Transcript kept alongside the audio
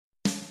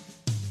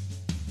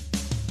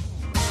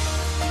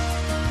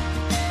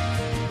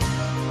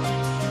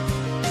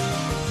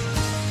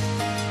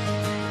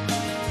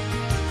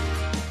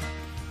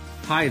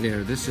Hi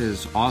there, this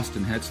is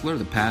Austin Hetzler,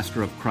 the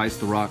pastor of Christ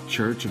the Rock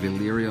Church of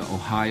Elyria,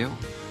 Ohio.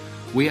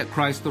 We at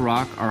Christ the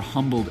Rock are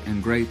humbled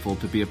and grateful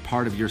to be a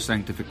part of your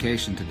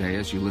sanctification today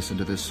as you listen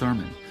to this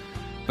sermon.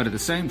 But at the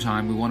same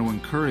time, we want to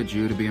encourage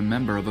you to be a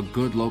member of a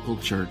good local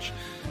church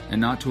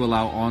and not to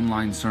allow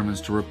online sermons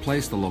to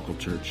replace the local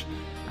church,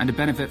 and to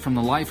benefit from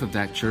the life of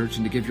that church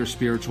and to give your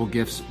spiritual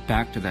gifts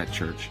back to that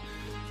church.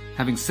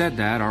 Having said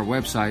that, our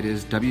website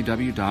is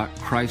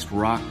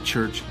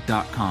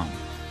www.christrockchurch.com.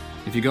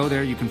 If you go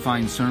there, you can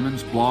find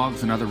sermons,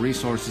 blogs, and other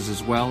resources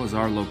as well as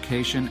our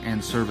location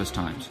and service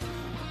times.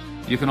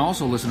 You can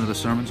also listen to the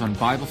sermons on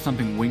Bible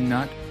Thumping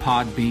Wingnut,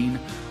 Podbean,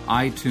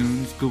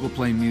 iTunes, Google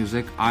Play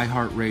Music,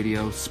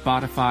 iHeartRadio,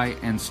 Spotify,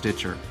 and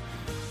Stitcher.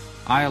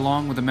 I,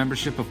 along with the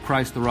membership of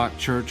Christ the Rock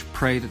Church,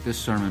 pray that this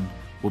sermon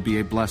will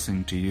be a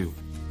blessing to you.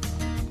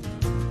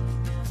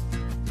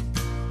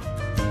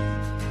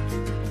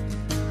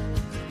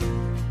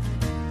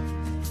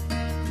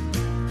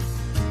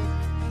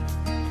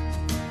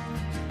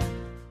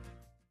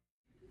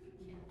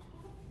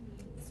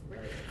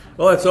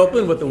 Well, let's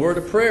open with the word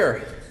of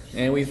prayer.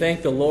 And we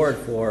thank the Lord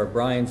for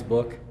Brian's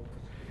book.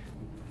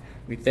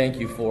 We thank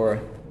you for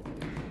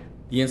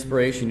the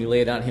inspiration you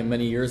laid on him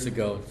many years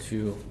ago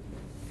to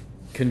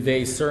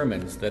convey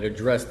sermons that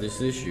address this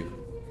issue,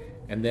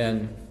 and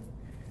then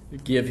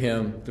give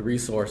him the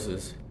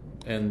resources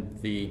and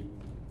the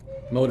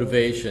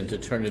motivation to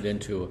turn it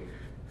into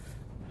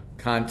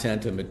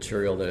content and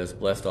material that has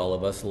blessed all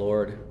of us,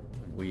 Lord.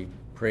 We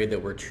pray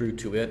that we're true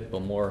to it,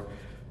 but more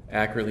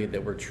accurately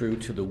that we're true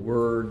to the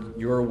word,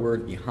 your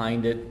word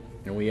behind it,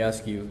 and we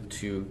ask you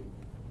to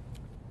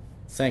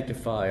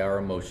sanctify our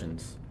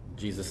emotions. In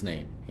Jesus'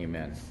 name,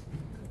 amen.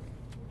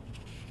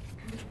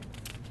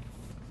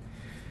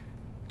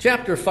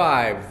 Chapter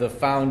 5, the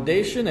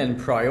foundation and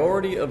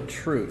priority of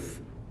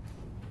truth.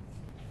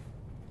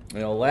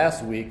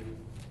 Last week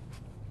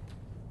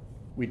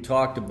we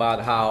talked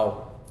about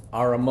how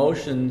our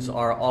emotions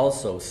are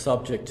also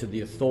subject to the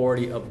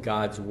authority of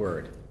God's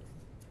word.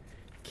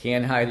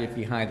 Can't hide it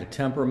behind a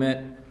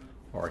temperament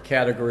or a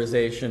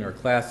categorization or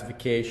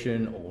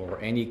classification or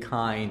any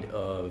kind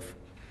of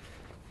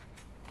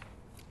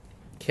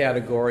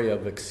category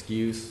of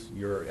excuse.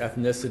 Your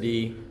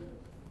ethnicity,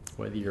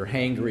 whether you're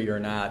hangry or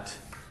not,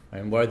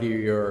 and whether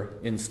you're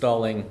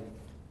installing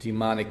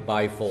demonic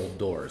bifold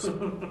doors.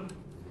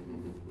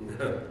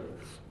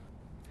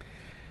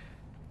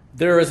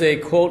 There is a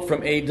quote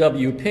from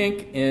A.W.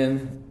 Pink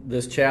in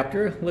this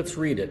chapter. Let's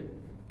read it,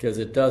 because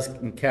it does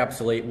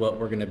encapsulate what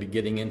we're going to be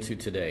getting into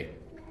today.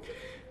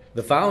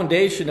 The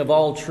foundation of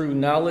all true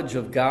knowledge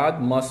of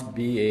God must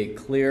be a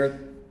clear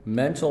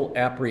mental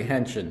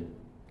apprehension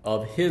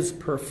of His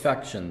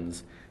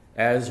perfections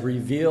as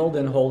revealed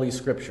in Holy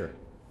Scripture.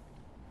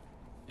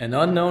 An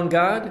unknown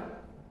God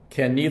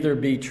can neither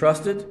be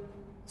trusted,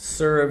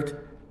 served,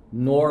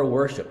 nor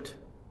worshipped.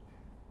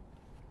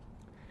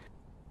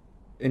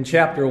 In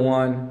chapter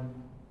 1,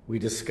 we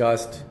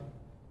discussed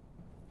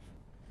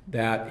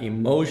that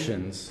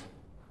emotions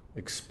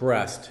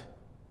expressed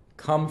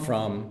come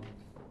from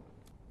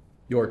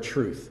your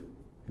truth.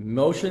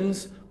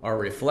 Emotions are a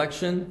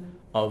reflection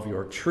of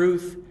your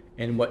truth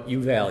and what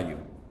you value.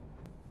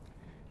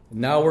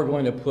 Now we're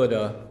going to put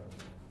a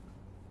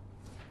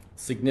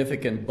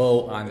significant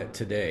bow on it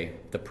today,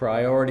 the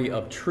priority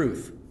of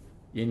truth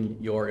in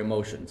your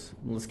emotions.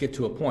 Let's get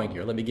to a point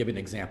here. Let me give you an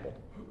example.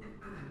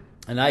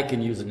 And I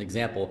can use an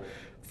example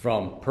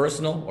from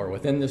personal or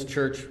within this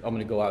church. I'm going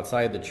to go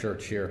outside the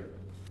church here.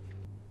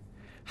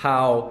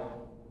 How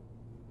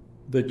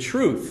the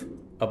truth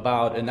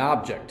about an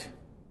object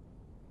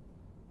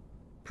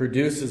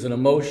produces an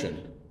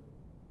emotion.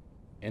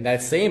 And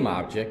that same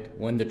object,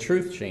 when the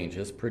truth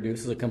changes,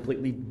 produces a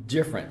completely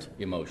different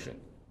emotion.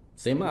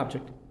 Same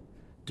object,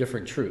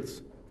 different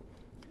truths.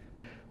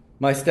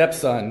 My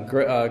stepson,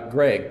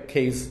 Greg,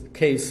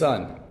 Kay's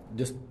son,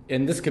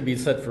 and this could be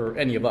said for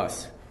any of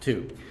us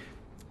too.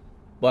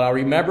 But I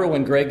remember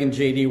when Greg and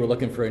JD were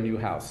looking for a new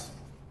house.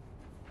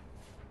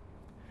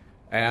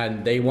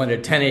 And they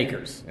wanted 10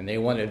 acres, and they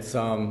wanted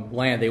some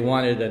land. They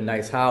wanted a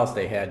nice house.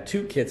 They had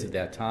 2 kids at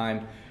that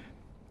time.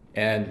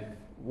 And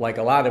like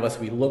a lot of us,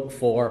 we look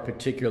for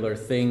particular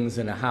things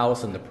in a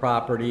house and the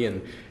property,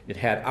 and it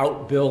had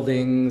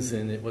outbuildings,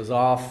 and it was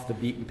off the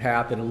beaten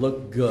path, and it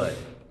looked good.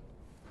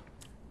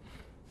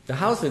 The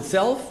house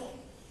itself,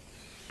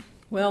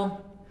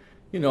 well,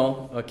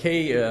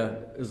 Kay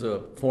is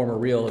a former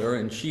realtor,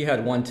 and she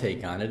had one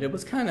take on it. It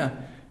was kind of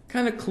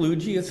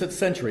kludgy. It's a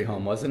century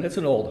home, wasn't it? It's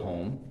an old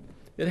home.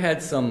 It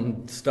had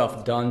some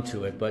stuff done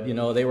to it, but,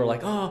 they were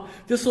like, oh,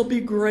 this will be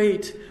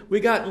great.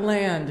 We got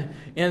land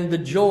and the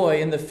joy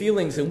and the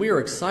feelings, and we were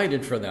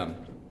excited for them.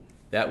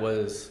 That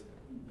was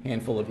a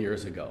handful of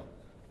years ago.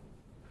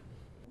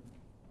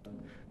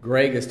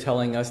 Greg is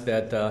telling us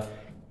that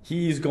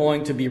he's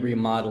going to be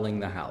remodeling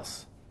the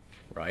house,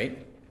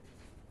 right?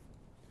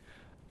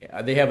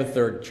 They have a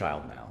 3rd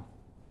child now,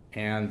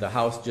 and the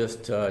house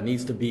just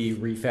needs to be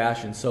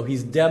refashioned. So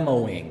he's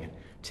demoing,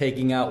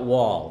 taking out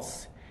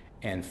walls,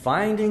 and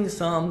finding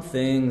some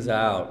things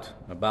out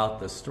about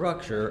the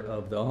structure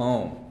of the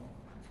home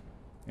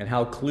and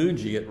how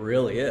kludgy it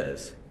really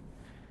is.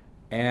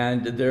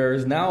 And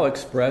there's now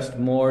expressed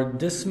more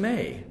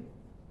dismay,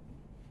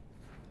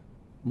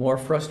 more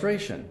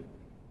frustration.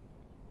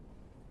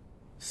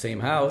 Same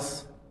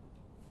house,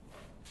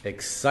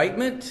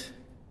 excitement,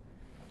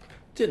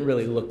 didn't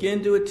really look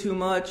into it too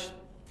much.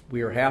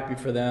 We were happy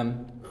for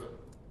them.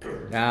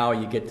 Now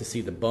you get to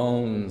see the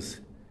bones,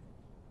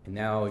 and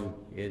now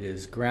it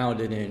is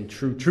grounded in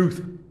true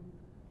truth,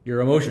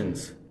 your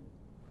emotions.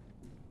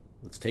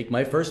 Let's take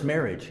my first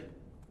marriage.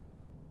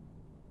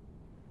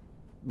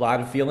 A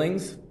lot of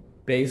feelings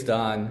based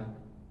on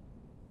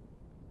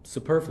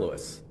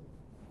superfluous,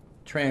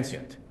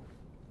 transient,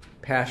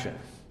 passion,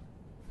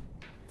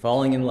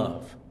 falling in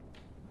love.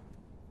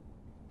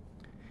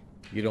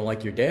 You don't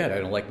like your dad, I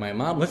don't like my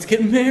mom, let's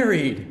get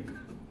married.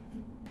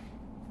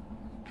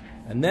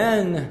 And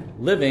then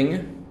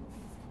living,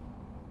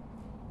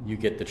 you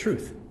get the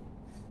truth.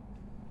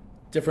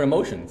 Different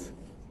emotions.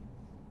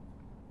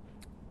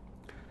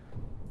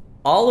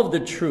 All of the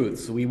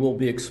truths we will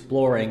be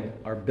exploring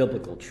are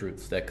biblical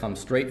truths that come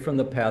straight from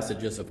the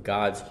passages of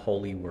God's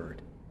holy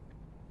word.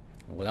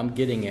 And what I'm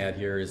getting at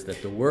here is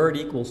that the word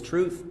equals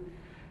truth,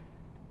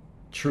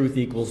 truth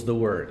equals the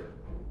word.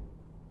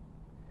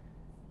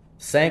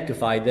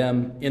 Sanctify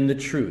them in the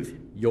truth.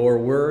 Your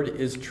word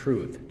is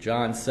truth.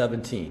 John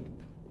 17.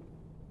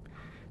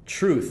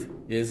 Truth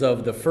is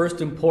of the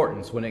first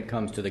importance when it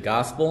comes to the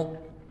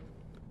gospel,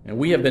 and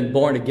we have been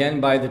born again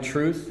by the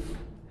truth,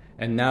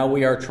 and now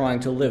we are trying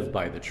to live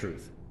by the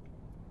truth.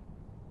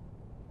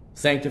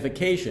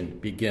 Sanctification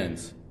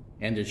begins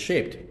and is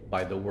shaped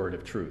by the word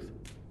of truth.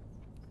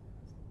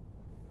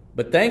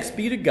 But thanks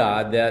be to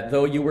God that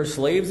though you were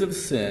slaves of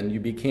sin, you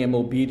became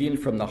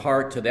obedient from the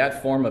heart to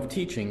that form of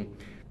teaching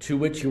to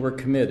which you were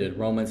committed,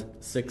 Romans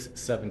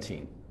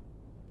 6:17.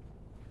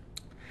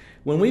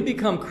 When we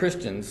become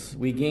Christians,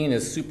 we gain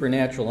a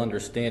supernatural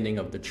understanding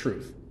of the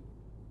truth.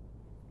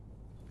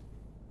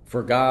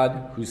 For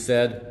God, who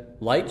said,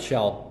 "Light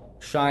shall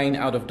shine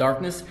out of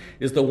darkness,"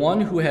 is the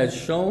one who has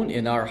shown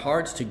in our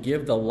hearts to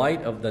give the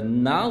light of the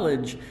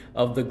knowledge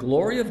of the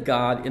glory of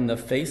God in the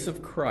face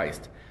of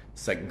Christ,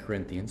 2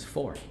 Corinthians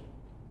 4.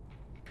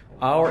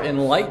 Our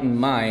enlightened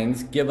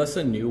minds give us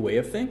a new way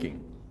of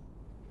thinking.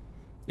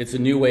 It's a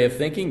new way of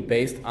thinking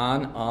based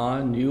on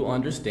a new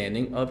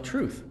understanding of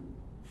truth.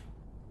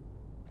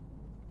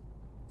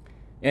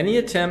 Any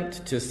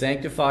attempt to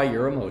sanctify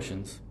your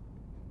emotions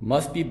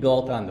must be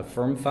built on the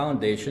firm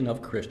foundation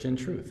of Christian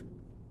truth.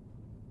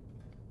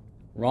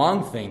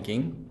 Wrong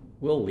thinking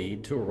will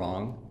lead to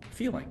wrong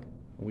feeling.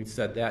 We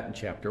said that in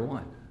chapter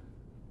 1.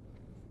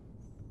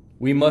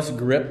 We must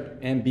grip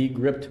and be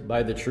gripped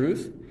by the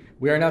truth.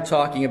 We are not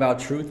talking about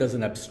truth as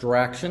an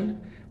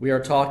abstraction. We are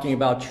talking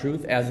about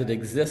truth as it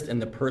exists in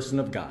the person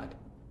of God.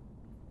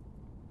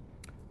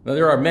 Now,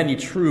 there are many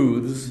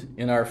truths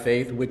in our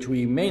faith which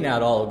we may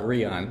not all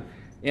agree on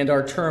and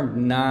are termed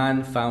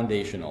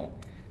non-foundational.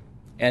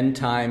 End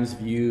times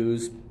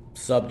views,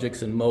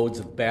 subjects and modes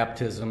of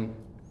baptism,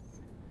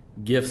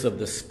 gifts of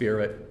the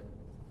Spirit.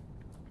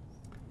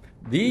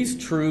 These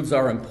truths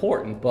are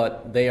important,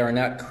 but they are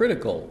not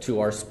critical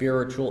to our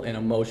spiritual and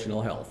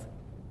emotional health.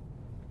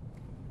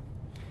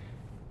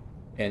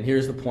 And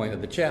here's the point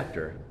of the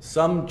chapter.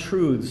 Some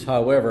truths,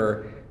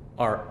 however,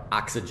 are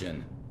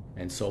oxygen.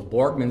 And so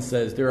Borgman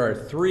says there are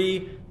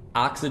 3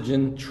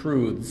 oxygen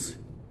truths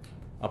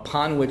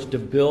upon which to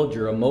build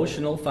your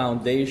emotional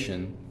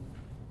foundation.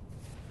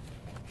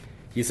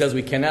 He says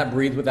we cannot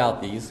breathe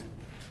without these.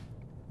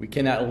 We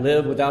cannot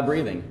live without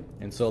breathing.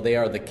 And so they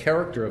are the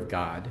character of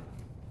God,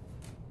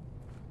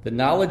 the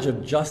knowledge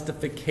of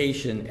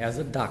justification as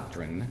a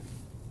doctrine,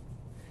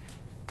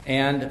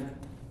 and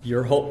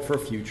your hope for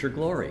future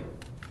glory.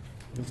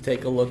 Let's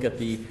take a look at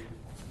the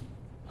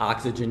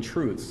oxygen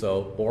truths.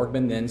 So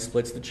Borgman then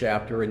splits the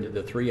chapter into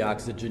the 3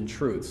 oxygen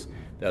truths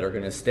that are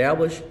going to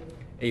establish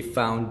a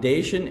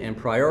foundation and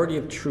priority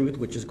of truth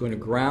which is going to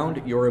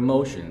ground your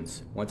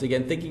emotions. Once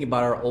again, thinking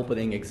about our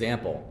opening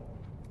example.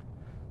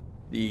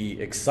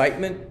 The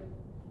excitement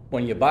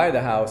when you buy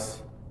the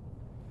house,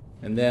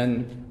 and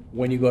then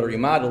when you go to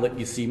remodel it,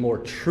 you see more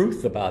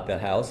truth about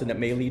that house, and it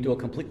may lead to a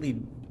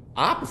completely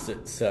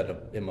opposite set of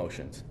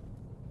emotions.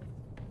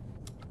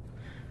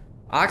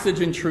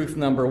 Oxygen truth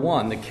number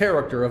 1, the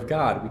character of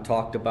God. We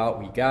talked about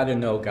we got to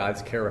know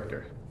God's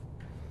character.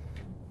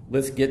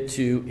 Let's get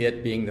to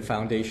it being the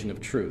foundation of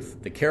truth.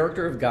 The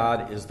character of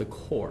God is the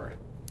core.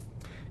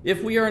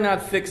 If we are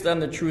not fixed on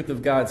the truth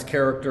of God's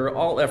character,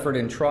 all effort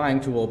in trying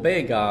to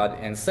obey God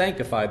and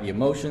sanctify the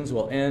emotions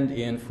will end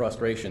in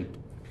frustration.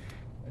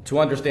 To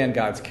understand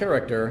God's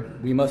character,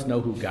 we must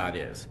know who God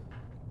is.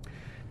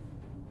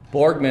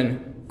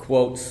 Borgman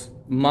quotes,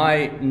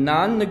 "My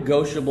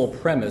non-negotiable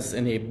premise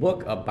in a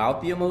book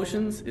about the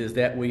emotions is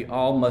that we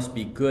all must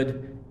be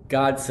good,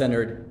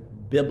 God-centered,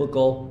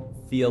 biblical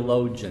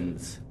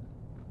theologians."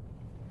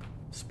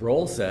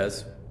 Sproul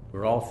says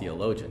we're all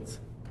theologians.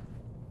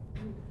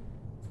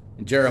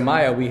 In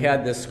Jeremiah, we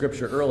had this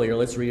scripture earlier.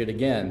 Let's read it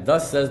again.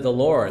 Thus says the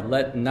Lord,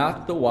 let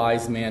not the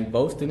wise man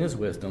boast in his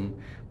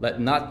wisdom. Let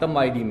not the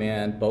mighty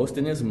man boast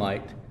in his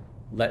might.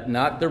 Let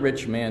not the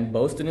rich man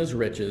boast in his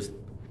riches.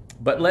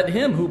 But let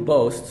him who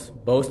boasts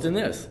boast in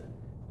this,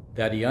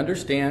 that he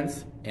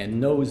understands and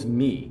knows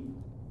me,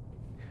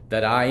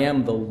 that I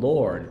am the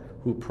Lord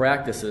who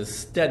practices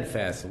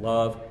steadfast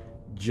love,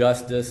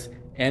 justice,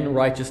 and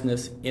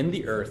righteousness in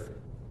the earth.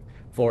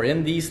 For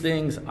in these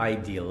things I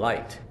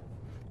delight,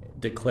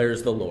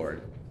 declares the Lord.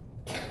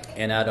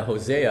 And out of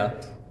Hosea,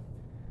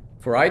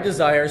 for I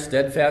desire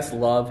steadfast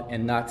love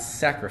and not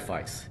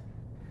sacrifice,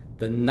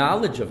 the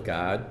knowledge of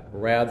God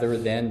rather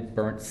than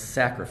burnt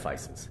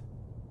sacrifices.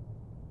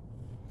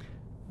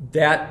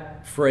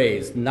 That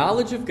phrase,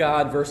 knowledge of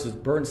God versus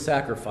burnt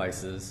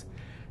sacrifices,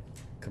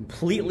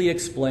 completely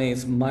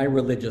explains my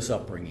religious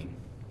upbringing.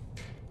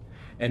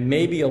 And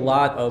maybe a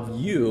lot of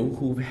you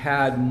who've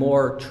had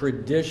more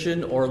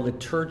tradition or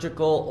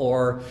liturgical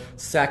or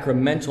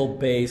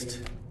sacramental-based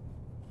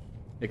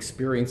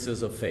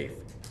experiences of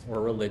faith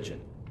or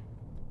religion.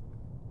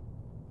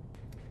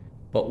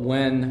 But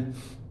when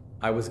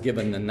I was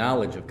given the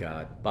knowledge of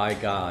God by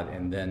God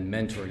and then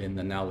mentored in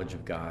the knowledge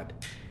of God,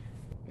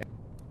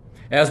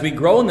 as we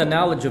grow in the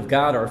knowledge of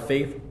God, our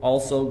faith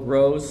also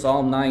grows.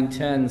 Psalm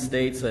 9:10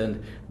 states,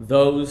 and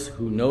those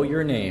who know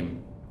your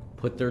name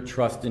put their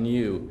trust in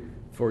you.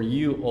 For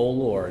you, O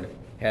Lord,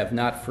 have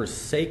not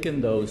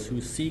forsaken those who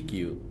seek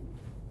you.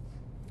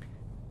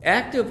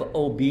 Active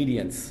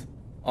obedience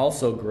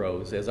also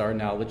grows as our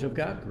knowledge of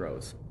God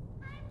grows.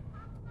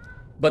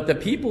 But the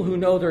people who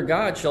know their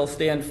God shall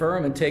stand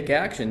firm and take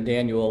action,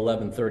 Daniel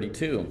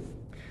 11:32.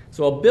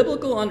 So a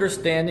biblical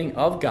understanding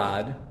of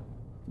God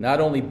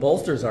not only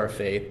bolsters our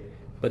faith,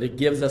 but it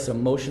gives us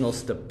emotional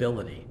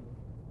stability,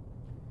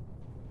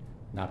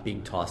 not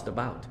being tossed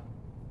about.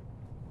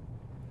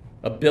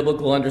 A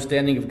biblical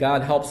understanding of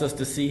God helps us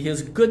to see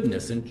his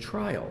goodness in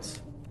trials.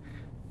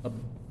 A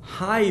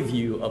high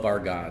view of our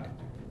God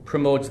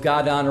promotes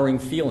God-honoring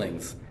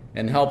feelings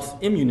and helps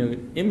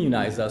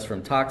immunize us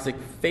from toxic,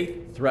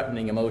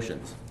 faith-threatening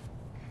emotions.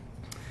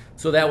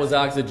 So that was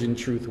Oxygen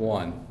Truth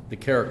 1, the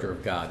character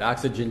of God.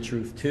 Oxygen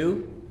Truth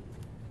 2,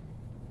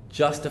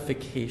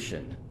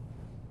 justification.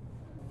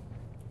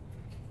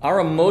 Our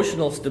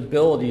emotional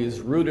stability is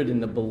rooted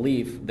in the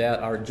belief that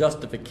our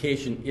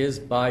justification is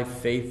by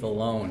faith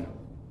alone.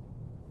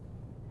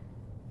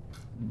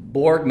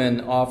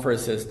 Borgman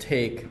offers his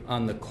take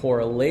on the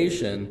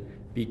correlation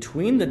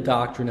between the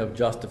doctrine of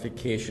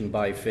justification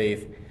by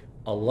faith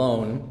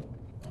alone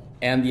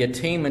and the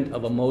attainment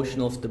of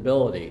emotional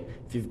stability.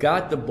 If you've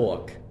got the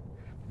book,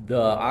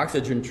 the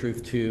Oxygen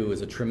Truth 2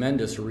 is a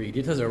tremendous read.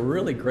 It does a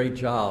really great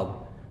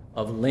job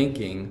of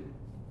linking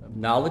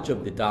knowledge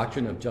of the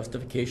doctrine of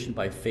justification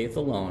by faith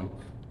alone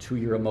to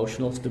your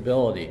emotional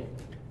stability.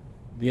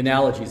 The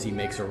analogies he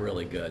makes are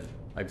really good.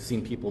 I've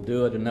seen people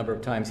do it a number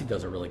of times. He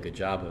does a really good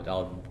job of it.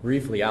 I'll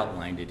briefly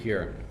outline it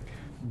here.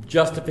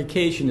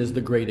 Justification is the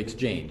great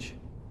exchange.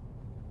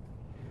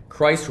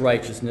 Christ's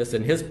righteousness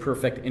and his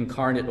perfect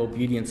incarnate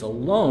obedience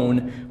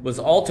alone was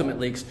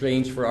ultimately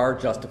exchanged for our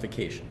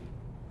justification.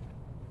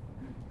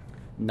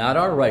 Not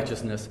our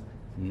righteousness,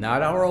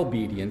 not our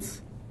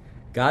obedience.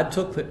 God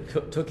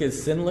took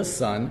his sinless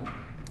Son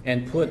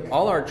and put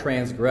all our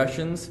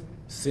transgressions,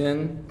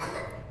 sin,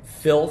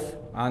 filth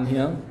on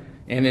him,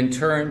 and in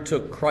turn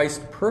took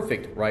Christ's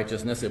perfect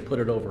righteousness and put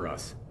it over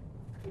us.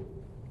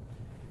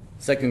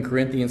 2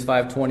 Corinthians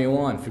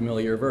 5:21,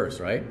 familiar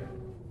verse, right?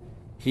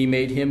 He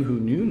made him who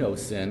knew no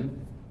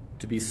sin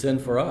to be sin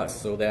for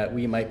us, so that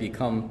we might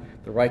become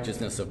the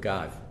righteousness of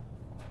God.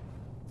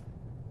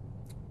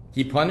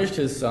 He punished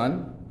his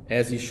Son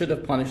as he should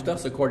have punished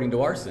us according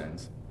to our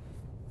sins.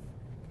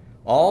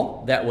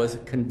 All that was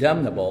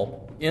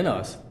condemnable in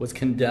us was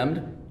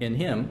condemned in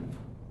him,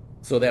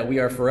 so that we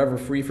are forever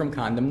free from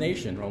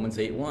condemnation. Romans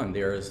 8:1,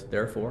 there is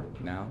therefore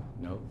now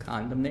no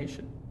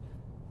condemnation.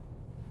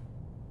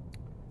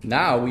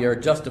 Now we are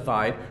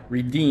justified,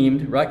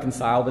 redeemed,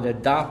 reconciled, and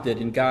adopted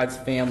in God's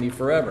family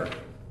forever.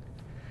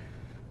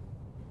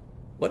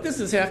 What does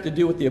this have to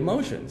do with the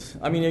emotions?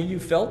 I mean, you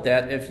felt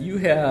that if you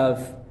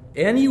have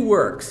any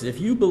works,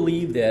 if you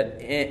believe that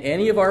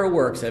any of our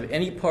works have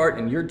any part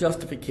in your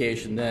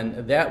justification,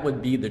 then that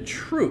would be the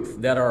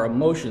truth that our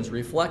emotions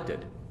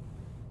reflected.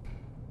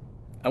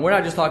 And we're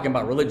not just talking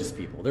about religious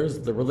people. There's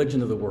the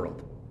religion of the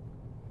world.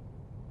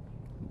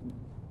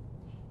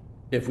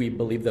 If we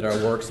believe that our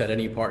works had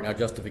any part in our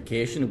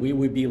justification, we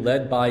would be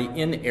led by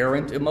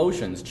inerrant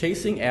emotions,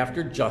 chasing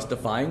after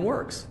justifying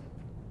works.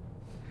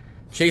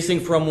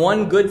 Chasing from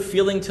one good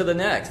feeling to the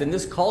next. In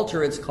this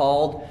culture, it's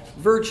called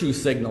virtue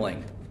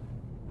signaling.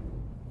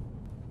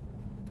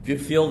 If you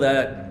feel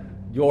that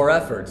your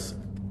efforts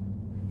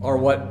are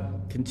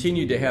what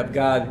continue to have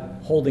God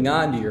holding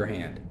on to your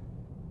hand,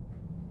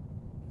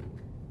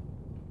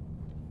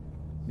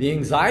 the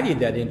anxiety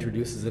that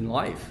introduces in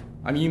life.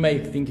 I mean, you may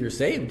think you're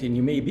saved, and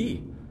you may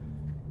be.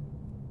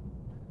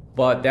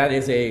 But that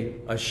is a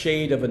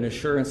shade of an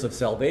assurance of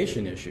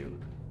salvation issue.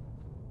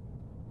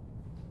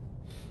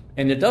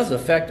 And it does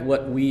affect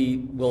what we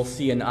will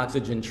see in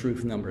oxygen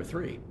truth number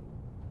 3.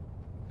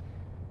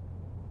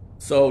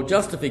 So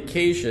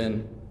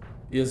justification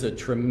is a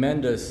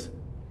tremendous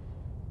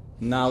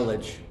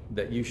knowledge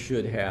that you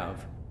should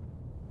have.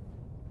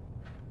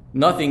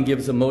 Nothing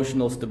gives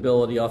emotional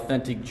stability,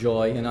 authentic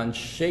joy, and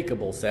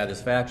unshakable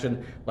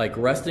satisfaction like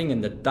resting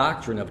in the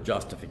doctrine of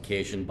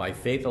justification by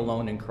faith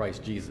alone in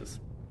Christ Jesus.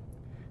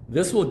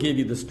 This will give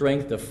you the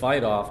strength to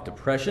fight off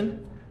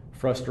depression,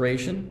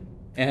 frustration,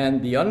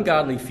 and the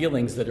ungodly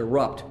feelings that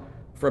erupt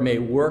from a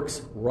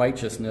works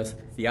righteousness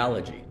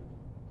theology.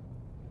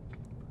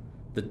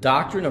 The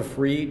doctrine of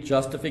free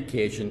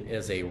justification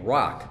is a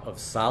rock of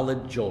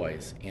solid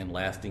joys and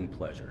lasting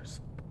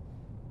pleasures.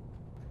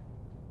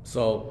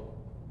 So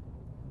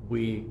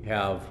we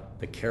have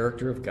the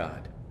character of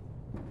God.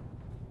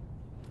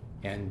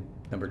 And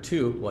number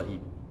 2,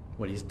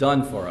 what he's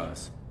done for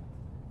us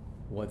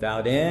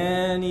without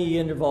any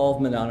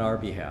involvement on our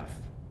behalf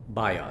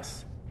by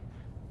us.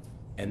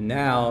 And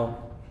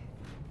now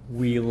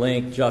we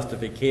link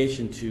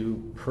justification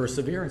to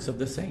perseverance of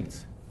the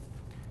saints.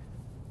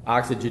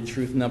 Oxygen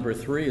truth number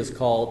 3 is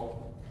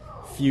called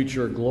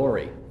future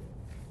glory.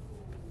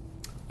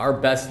 Our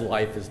best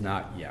life is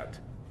not yet.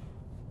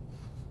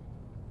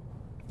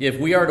 If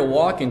we are to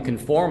walk in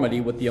conformity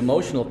with the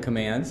emotional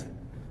commands,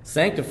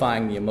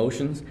 sanctifying the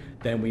emotions,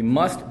 then we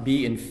must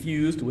be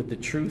infused with the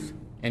truth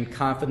and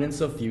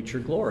confidence of future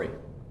glory.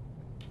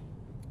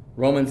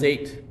 Romans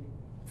 8,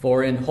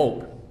 for in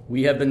hope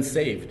we have been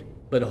saved,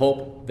 but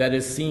hope that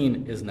is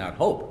seen is not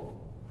hope.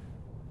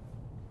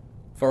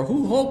 For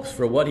who hopes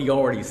for what he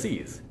already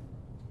sees?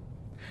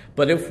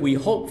 But if we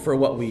hope for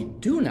what we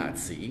do not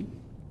see,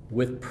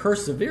 with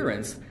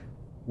perseverance,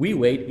 we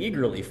wait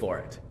eagerly for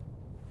it.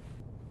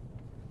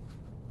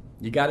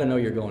 You got to know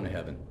you're going to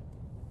heaven.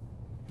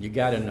 You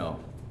got to know.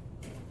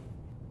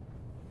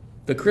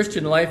 The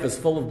Christian life is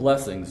full of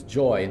blessings,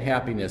 joy, and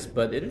happiness,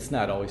 but it is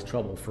not always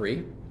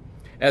trouble-free.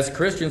 As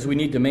Christians, we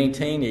need to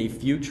maintain a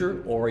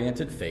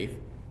future-oriented faith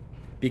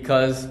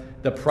because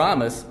the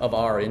promise of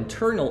our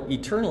eternal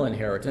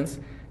inheritance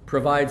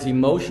provides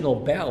emotional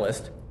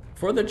ballast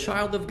for the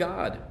child of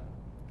God.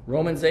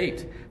 Romans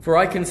 8, for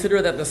I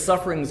consider that the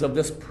sufferings of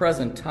this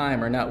present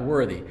time are not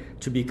worthy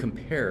to be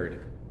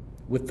compared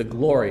with the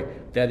glory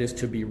that is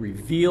to be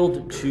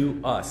revealed to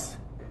us.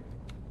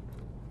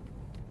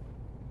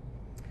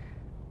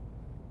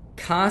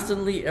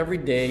 Constantly, every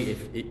day,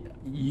 if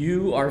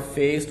you are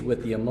faced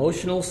with the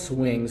emotional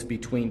swings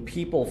between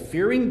people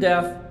fearing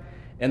death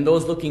and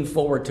those looking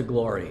forward to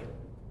glory.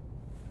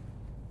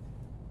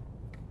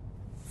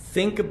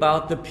 Think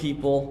about the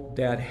people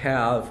that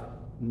have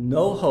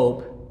no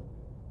hope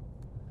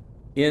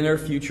in their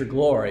future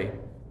glory,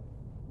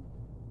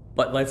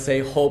 but let's say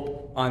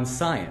hope on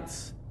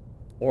science,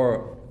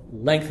 or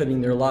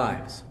lengthening their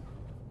lives,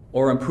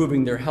 or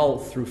improving their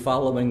health through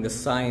following the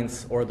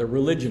science or the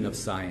religion of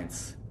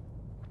science.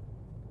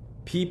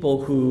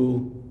 People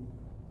who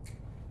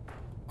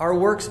are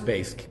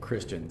works-based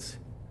Christians,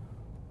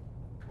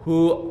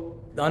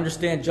 who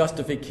understand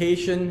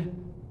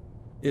justification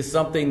is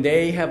something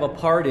they have a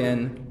part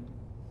in,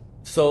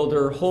 so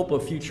their hope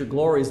of future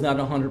glory is not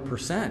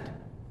 100%.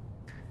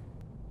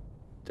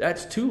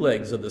 That's 2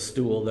 legs of the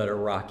stool that are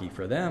rocky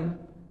for them.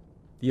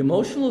 The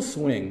emotional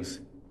swings.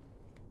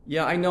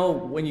 Yeah, I know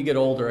when you get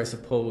older, I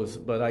suppose,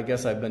 but I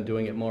guess I've been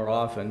doing it more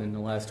often in the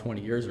last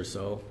 20 years or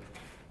so.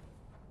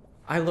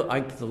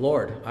 The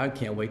Lord, I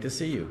can't wait to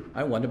see you.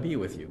 I want to be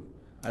with you.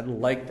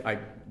 I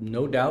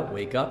no doubt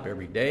wake up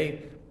every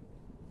day.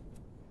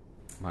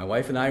 My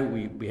wife and I,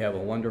 we have a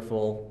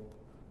wonderful,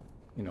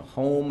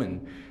 home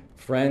and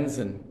friends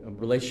and a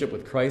relationship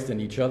with Christ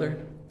and each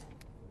other.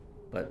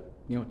 But,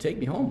 take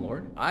me home,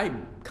 Lord.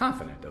 I'm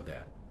confident of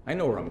that. I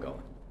know where I'm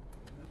going.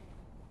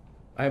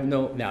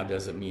 Now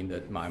does it mean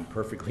that I'm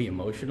perfectly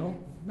emotional?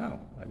 No.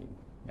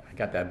 I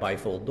got that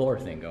bifold door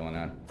thing going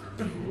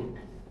on.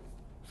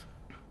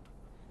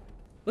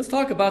 Let's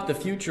talk about the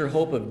future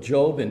hope of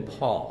Job and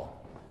Paul.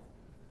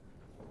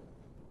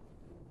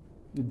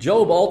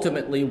 Job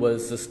ultimately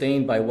was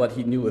sustained by what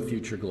he knew of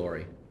future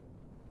glory.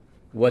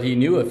 What he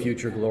knew of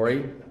future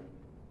glory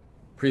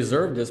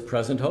preserved his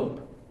present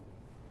hope.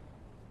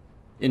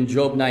 In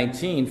Job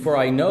 19, for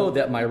I know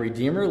that my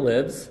Redeemer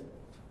lives,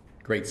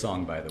 great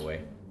song by the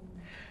way,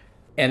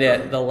 and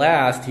at the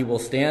last he will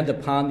stand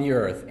upon the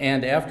earth,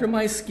 and after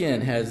my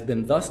skin has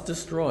been thus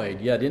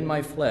destroyed, yet in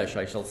my flesh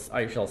I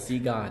shall see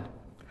God,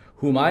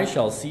 whom I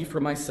shall see for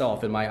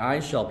myself, and my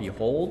eyes shall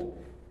behold,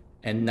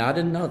 and not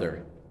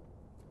another.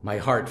 My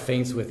heart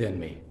faints within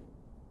me.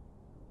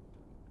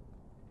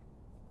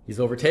 He's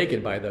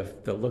overtaken by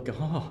the look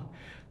of,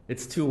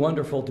 it's too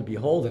wonderful to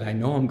behold, and I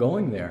know I'm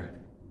going there.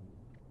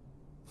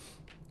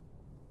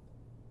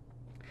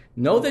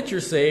 Know that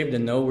you're saved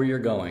and know where you're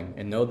going,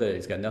 and know that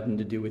it's got nothing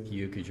to do with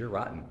you because you're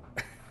rotten.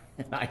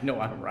 I know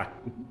I'm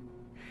rotten.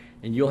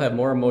 And you'll have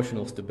more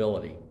emotional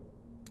stability.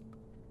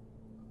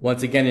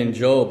 Once again in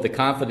Job, the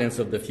confidence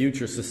of the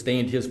future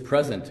sustained his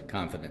present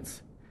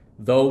confidence.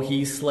 Though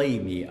he slay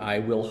me, I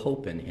will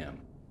hope in him.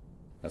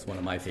 That's one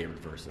of my favorite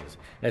verses.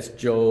 That's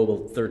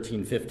Job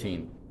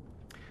 13:15.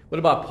 What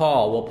about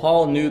Paul? Well,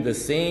 Paul knew the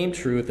same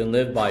truth and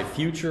lived by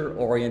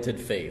future-oriented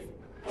faith.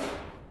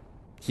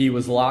 He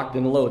was locked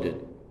and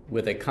loaded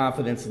with a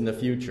confidence in the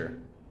future.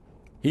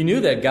 He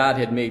knew that God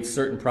had made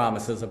certain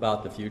promises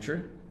about the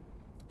future.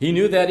 He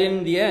knew that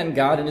in the end,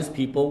 God and his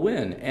people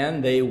win,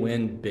 and they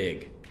win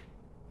big.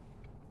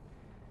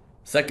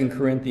 2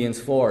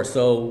 Corinthians 4,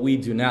 so we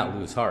do not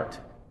lose heart.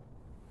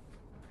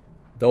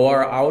 Though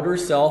our outer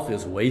self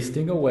is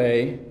wasting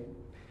away,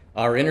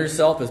 our inner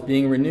self is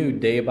being renewed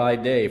day by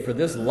day. For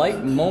this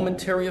light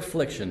momentary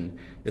affliction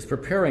is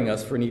preparing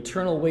us for an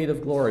eternal weight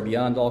of glory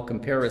beyond all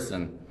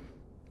comparison,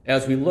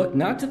 as we look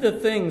not to the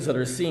things that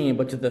are seen,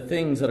 but to the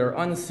things that are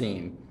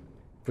unseen.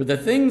 For the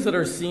things that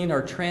are seen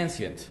are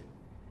transient,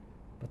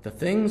 but the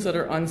things that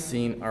are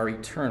unseen are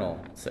eternal.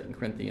 2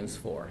 Corinthians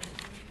 4.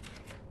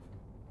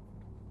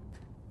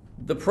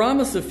 The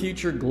promise of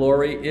future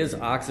glory is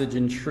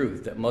oxygen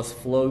truth that must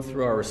flow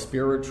through our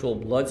spiritual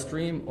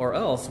bloodstream, or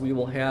else we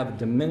will have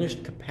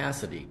diminished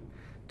capacity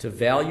to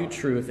value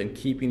truth and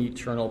keep an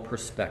eternal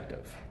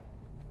perspective.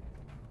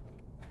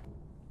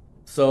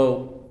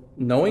 So,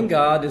 knowing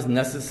God is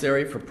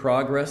necessary for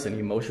progress and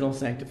emotional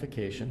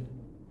sanctification.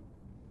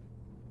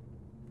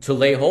 To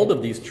lay hold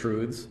of these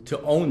truths,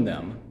 to own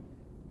them,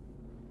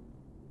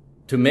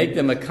 to make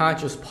them a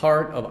conscious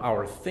part of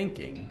our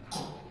thinking,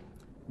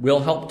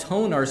 will help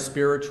tone our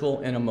spiritual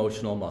and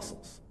emotional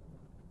muscles.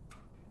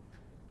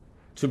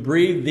 To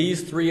breathe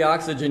these three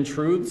oxygen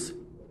truths,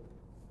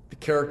 the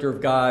character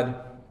of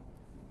God,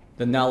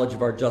 the knowledge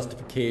of our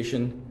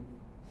justification,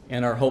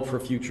 and our hope for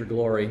future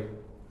glory,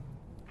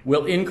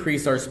 will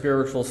increase our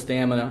spiritual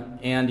stamina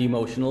and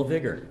emotional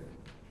vigor.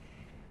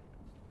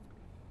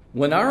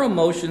 When our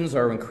emotions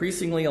are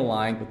increasingly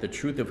aligned with the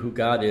truth of who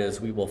God is,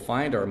 we will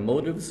find our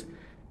motives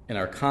and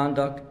our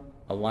conduct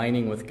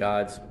aligning with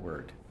God's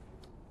word.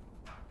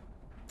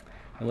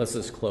 And let's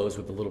just close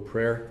with a little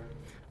prayer.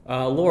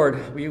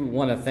 Lord, we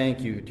want to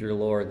thank you, dear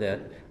Lord, that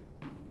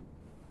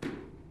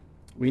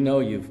we know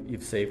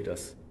you've saved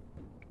us,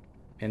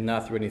 and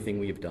not through anything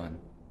we've done.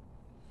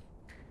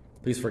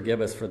 Please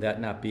forgive us for that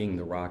not being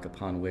the rock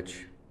upon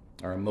which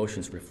our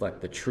emotions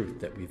reflect the truth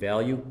that we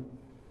value.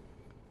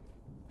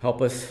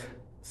 Help us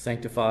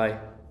sanctify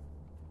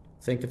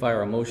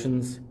our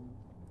emotions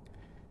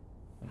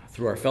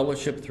through our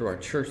fellowship, through our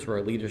church, through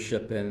our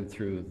leadership, and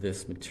through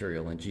this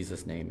material. In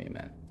Jesus' name,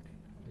 amen.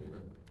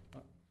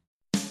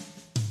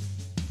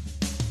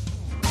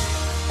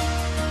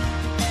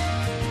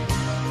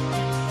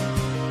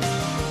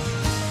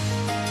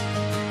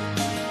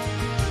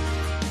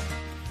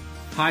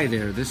 Hi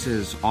there, this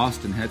is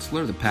Austin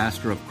Hetzler, the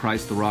pastor of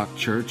Christ the Rock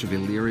Church of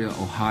Elyria,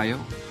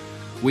 Ohio.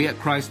 We at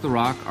Christ the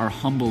Rock are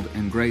humbled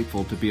and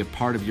grateful to be a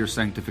part of your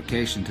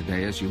sanctification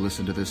today as you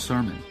listen to this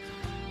sermon.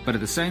 But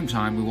at the same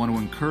time, we want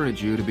to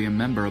encourage you to be a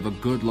member of a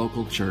good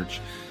local church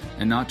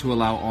and not to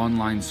allow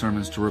online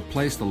sermons to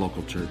replace the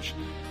local church,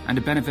 and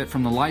to benefit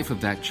from the life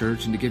of that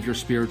church and to give your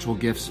spiritual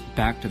gifts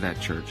back to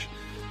that church.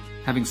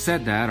 Having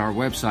said that, our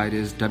website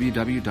is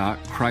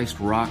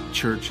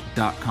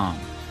www.christrockchurch.com.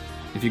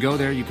 If you go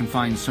there, you can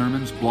find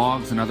sermons,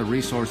 blogs, and other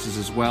resources,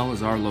 as well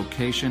as our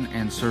location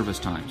and service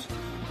times.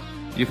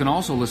 You can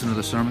also listen to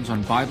the sermons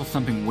on Bible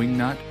Thumping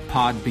Wingnut,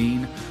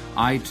 Podbean,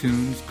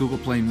 iTunes, Google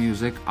Play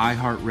Music,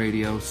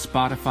 iHeartRadio,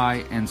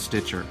 Spotify, and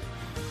Stitcher.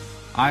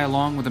 I,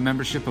 along with the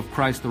membership of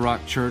Christ the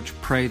Rock Church,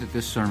 pray that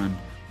this sermon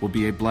will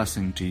be a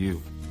blessing to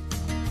you.